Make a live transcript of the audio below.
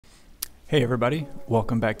Hey everybody,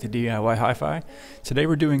 welcome back to DIY Hi-Fi. Today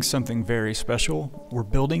we're doing something very special. We're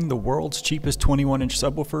building the world's cheapest 21-inch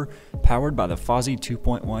subwoofer powered by the Fosi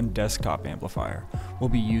 2.1 desktop amplifier. We'll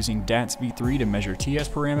be using DATS v3 to measure TS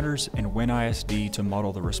parameters and WinISD to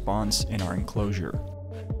model the response in our enclosure.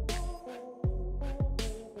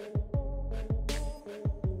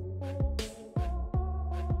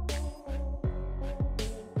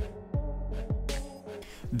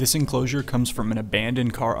 This enclosure comes from an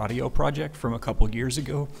abandoned car audio project from a couple years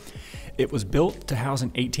ago. It was built to house an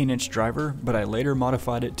 18-inch driver, but I later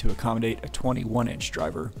modified it to accommodate a 21-inch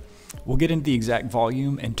driver. We'll get into the exact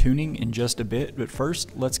volume and tuning in just a bit, but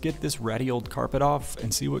first, let's get this ratty old carpet off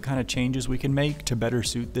and see what kind of changes we can make to better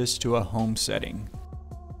suit this to a home setting.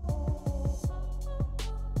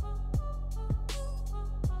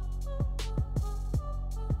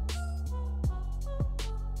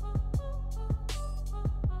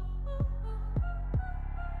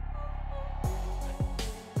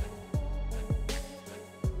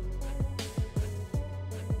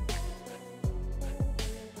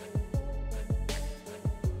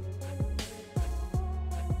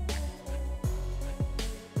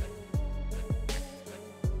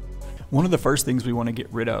 One of the first things we want to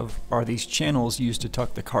get rid of are these channels used to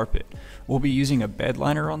tuck the carpet. We'll be using a bed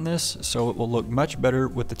liner on this, so it will look much better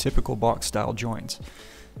with the typical box style joints.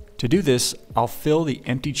 To do this, I'll fill the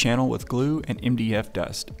empty channel with glue and MDF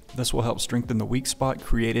dust. This will help strengthen the weak spot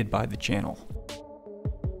created by the channel.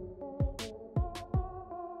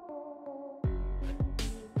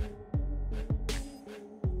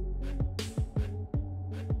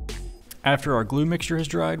 After our glue mixture has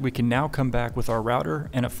dried, we can now come back with our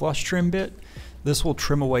router and a flush trim bit. This will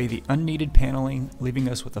trim away the unneeded paneling, leaving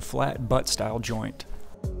us with a flat butt style joint.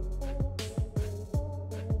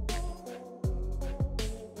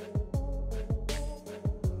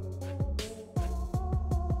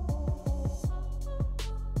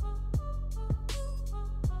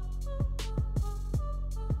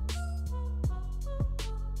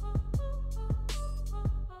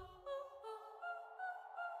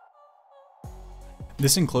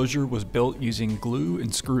 This enclosure was built using glue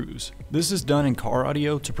and screws. This is done in car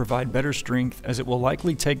audio to provide better strength, as it will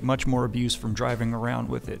likely take much more abuse from driving around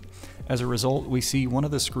with it. As a result, we see one of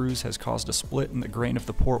the screws has caused a split in the grain of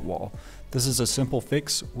the port wall. This is a simple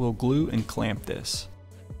fix. We'll glue and clamp this.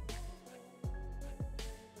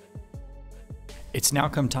 It's now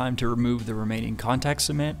come time to remove the remaining contact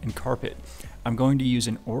cement and carpet. I'm going to use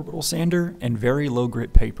an orbital sander and very low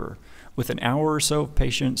grit paper. With an hour or so of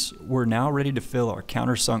patience, we're now ready to fill our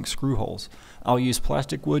countersunk screw holes. I'll use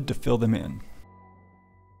plastic wood to fill them in.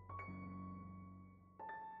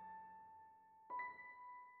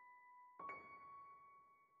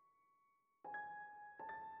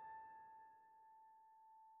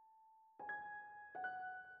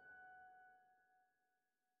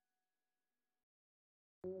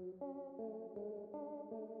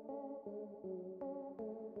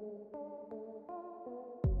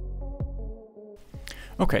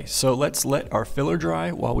 Okay, so let's let our filler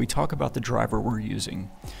dry while we talk about the driver we're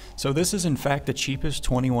using. So this is in fact the cheapest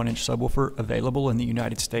 21-inch subwoofer available in the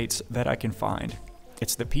United States that I can find.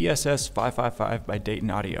 It's the PSS 555 by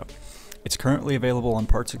Dayton Audio. It's currently available on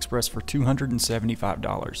Parts Express for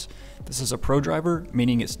 $275. This is a pro driver,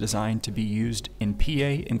 meaning it's designed to be used in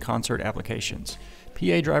PA and concert applications.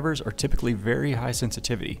 PA drivers are typically very high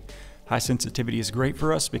sensitivity. High sensitivity is great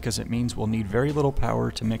for us because it means we'll need very little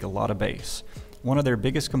power to make a lot of bass. One of their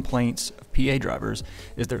biggest complaints of PA drivers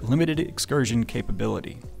is their limited excursion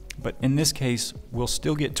capability, but in this case, we'll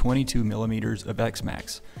still get 22 millimeters of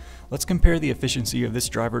X-Max. Let's compare the efficiency of this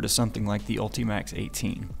driver to something like the Ultimax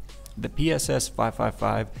 18. The PSS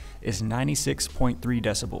 555 is 96.3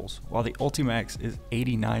 decibels, while the Ultimax is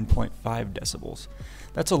 89.5 decibels.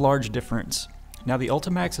 That's a large difference. Now the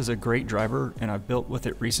Ultimax is a great driver and I've built with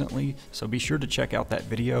it recently, so be sure to check out that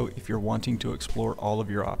video if you're wanting to explore all of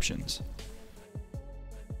your options.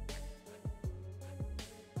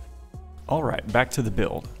 Alright, back to the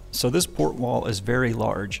build. So this port wall is very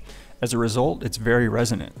large. As a result, it's very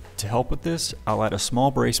resonant. To help with this, I'll add a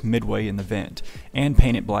small brace midway in the vent and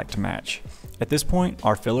paint it black to match. At this point,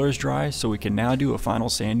 our filler is dry, so we can now do a final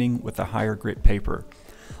sanding with a higher grit paper.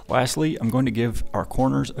 Lastly, I'm going to give our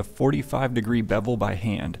corners a 45-degree bevel by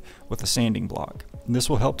hand with a sanding block. This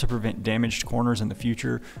will help to prevent damaged corners in the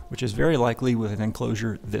future, which is very likely with an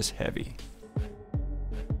enclosure this heavy.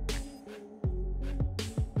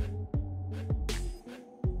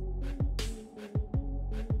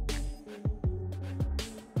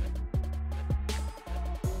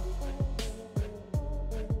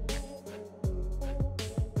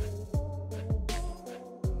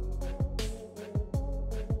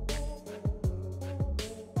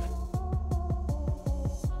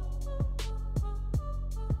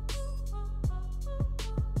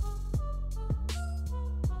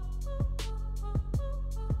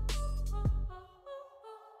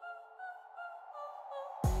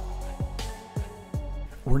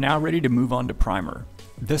 We're now ready to move on to primer.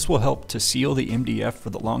 This will help to seal the MDF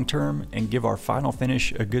for the long term and give our final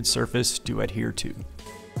finish a good surface to adhere to.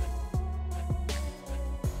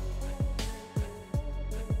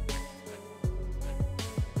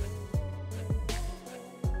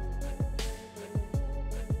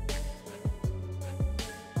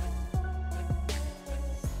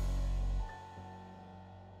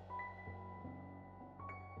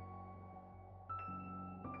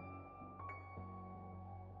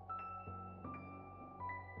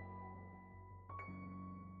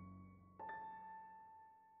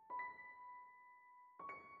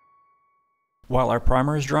 While our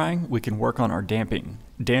primer is drying, we can work on our damping.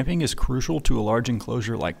 Damping is crucial to a large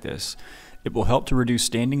enclosure like this. It will help to reduce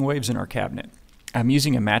standing waves in our cabinet. I'm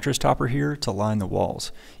using a mattress topper here to line the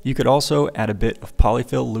walls. You could also add a bit of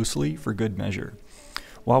polyfill loosely for good measure.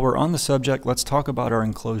 While we're on the subject, let's talk about our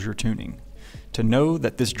enclosure tuning. To know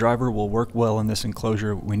that this driver will work well in this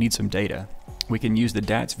enclosure, we need some data. We can use the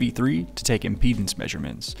DATS V3 to take impedance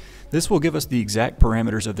measurements. This will give us the exact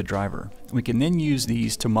parameters of the driver. We can then use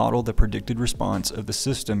these to model the predicted response of the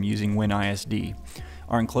system using WinISD.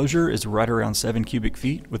 Our enclosure is right around 7 cubic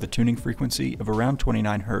feet with a tuning frequency of around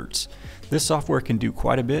 29 Hz. This software can do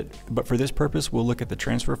quite a bit, but for this purpose we'll look at the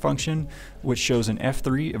transfer function, which shows an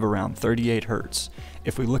F3 of around 38 Hz.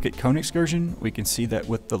 If we look at cone excursion, we can see that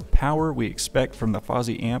with the power we expect from the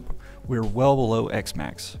Fosi Amp, we're well below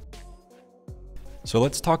Xmax. So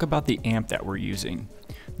let's talk about the amp that we're using.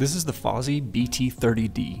 This is the Fosi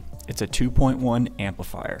BT30D. It's a 2.1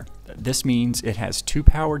 amplifier. This means it has 2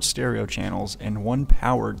 powered stereo channels and 1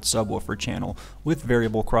 powered subwoofer channel with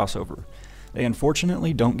variable crossover. They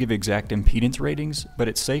unfortunately don't give exact impedance ratings, but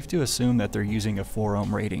it's safe to assume that they're using a 4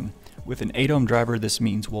 ohm rating. With an 8 ohm driver, this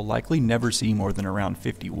means we'll likely never see more than around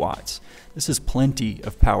 50 watts. This is plenty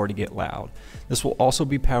of power to get loud. This will also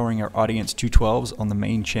be powering our Audience 212s on the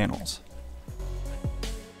main channels.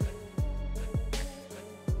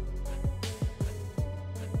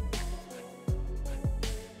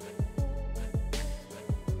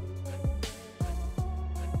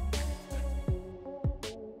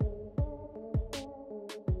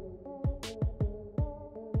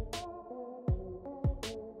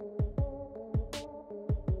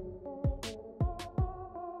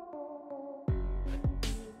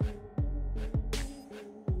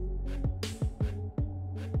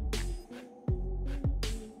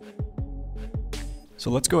 So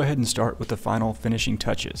let's go ahead and start with the final finishing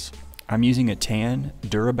touches. I'm using a tan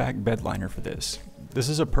Duraback bed liner for this. This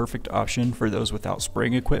is a perfect option for those without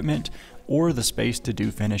spraying equipment or the space to do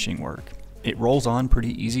finishing work. It rolls on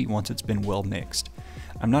pretty easy once it's been well mixed.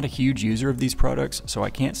 I'm not a huge user of these products, so I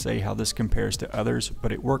can't say how this compares to others,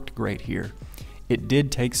 but it worked great here. It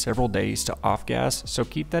did take several days to off-gas, so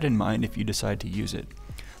keep that in mind if you decide to use it.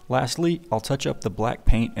 Lastly, I'll touch up the black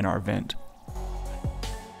paint in our vent.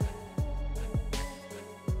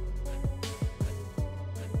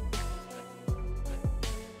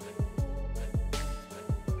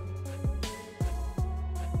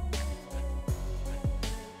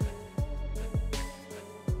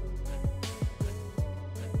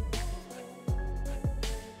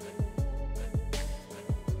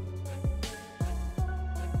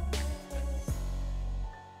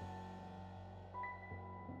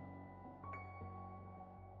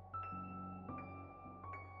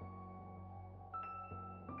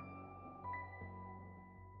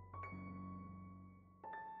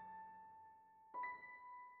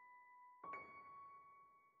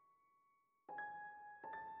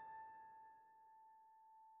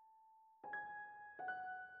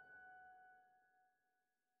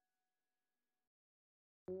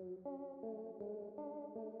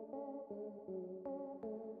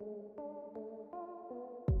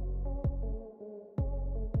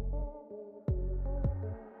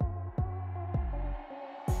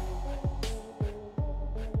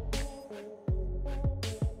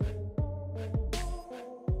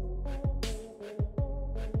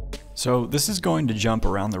 So this is going to jump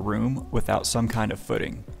around the room without some kind of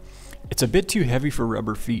footing. It's a bit too heavy for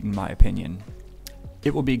rubber feet in my opinion.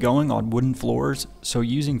 It will be going on wooden floors, so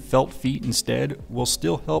using felt feet instead will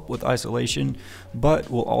still help with isolation, but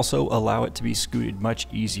will also allow it to be scooted much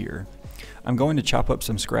easier. I'm going to chop up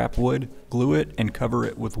some scrap wood, glue it, and cover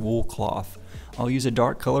it with wool cloth. I'll use a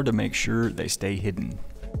dark color to make sure they stay hidden.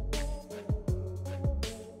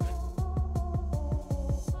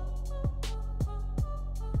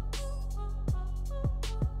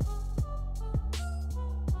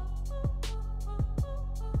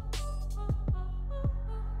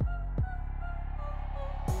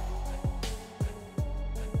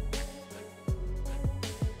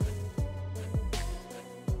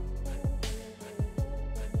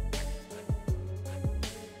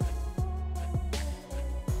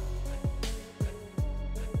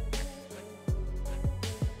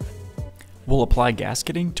 We'll apply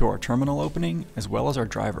gasketing to our terminal opening as well as our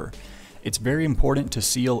driver. It's very important to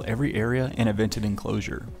seal every area in a vented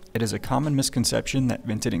enclosure. It is a common misconception that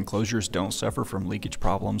vented enclosures don't suffer from leakage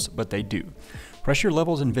problems, but they do. Pressure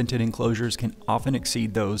levels in vented enclosures can often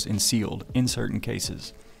exceed those in sealed in certain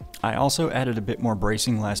cases. I also added a bit more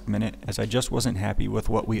bracing last minute as I just wasn't happy with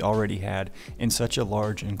what we already had in such a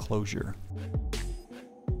large enclosure.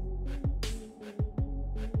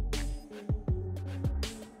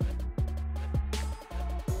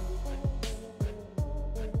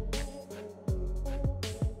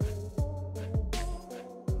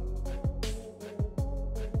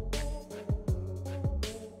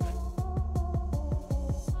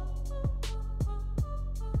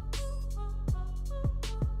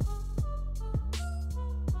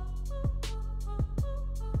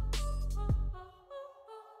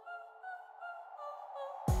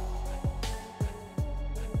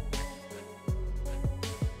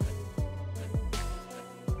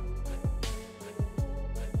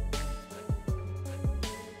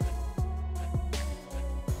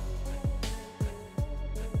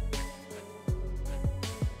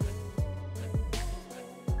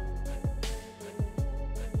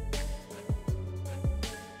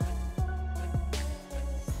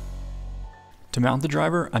 To mount the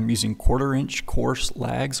driver, I'm using 1/4 inch coarse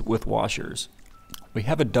lags with washers. We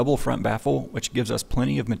have a double front baffle, which gives us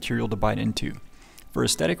plenty of material to bite into. For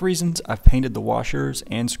aesthetic reasons, I've painted the washers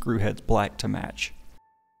and screw heads black to match.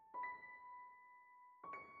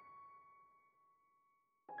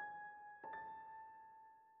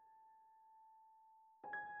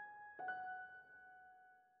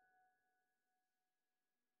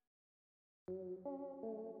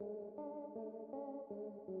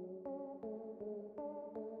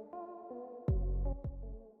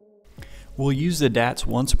 We'll use the DATs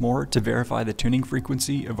once more to verify the tuning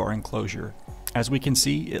frequency of our enclosure. As we can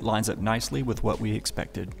see, it lines up nicely with what we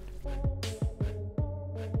expected.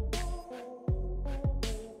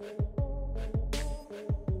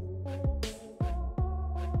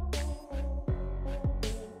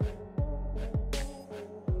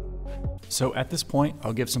 So at this point,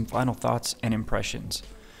 I'll give some final thoughts and impressions.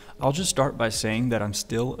 I'll just start by saying that I'm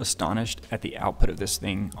still astonished at the output of this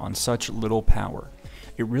thing on such little power.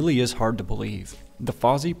 It really is hard to believe. The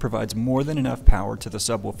Fosi provides more than enough power to the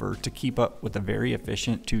subwoofer to keep up with the very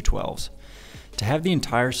efficient 212s. To have the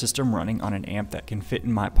entire system running on an amp that can fit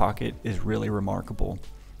in my pocket is really remarkable.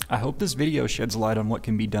 I hope this video sheds light on what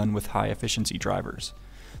can be done with high efficiency drivers.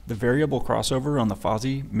 The variable crossover on the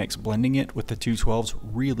Fosi makes blending it with the 212s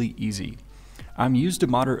really easy. I'm used to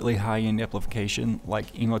moderately high-end amplification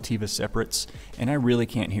like Emotiva separates, and I really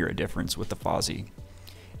can't hear a difference with the Fosi.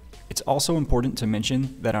 It's also important to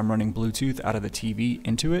mention that I'm running Bluetooth out of the TV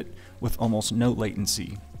into it with almost no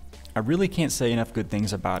latency. I really can't say enough good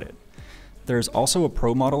things about it. There's also a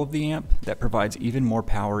Pro model of the amp that provides even more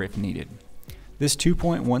power if needed. This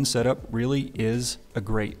 2.1 setup really is a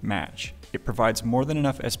great match. It provides more than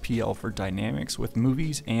enough SPL for dynamics with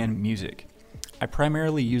movies and music. I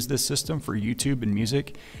primarily use this system for YouTube and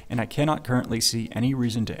music, and I cannot currently see any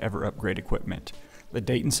reason to ever upgrade equipment. The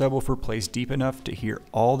Dayton subwoofer plays deep enough to hear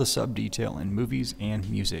all the sub-detail in movies and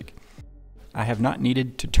music. I have not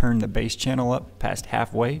needed to turn the bass channel up past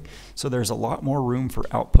halfway, so there's a lot more room for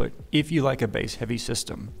output if you like a bass-heavy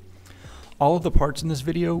system. All of the parts in this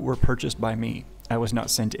video were purchased by me. I was not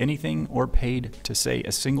sent anything or paid to say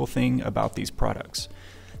a single thing about these products.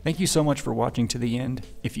 Thank you so much for watching to the end.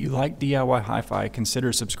 If you like DIY Hi-Fi,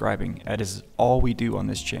 consider subscribing, as is all we do on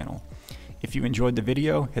this channel. If you enjoyed the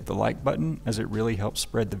video, hit the like button as it really helps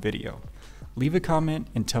spread the video. Leave a comment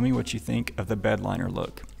and tell me what you think of the bedliner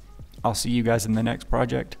look. I'll see you guys in the next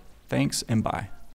project. Thanks and bye.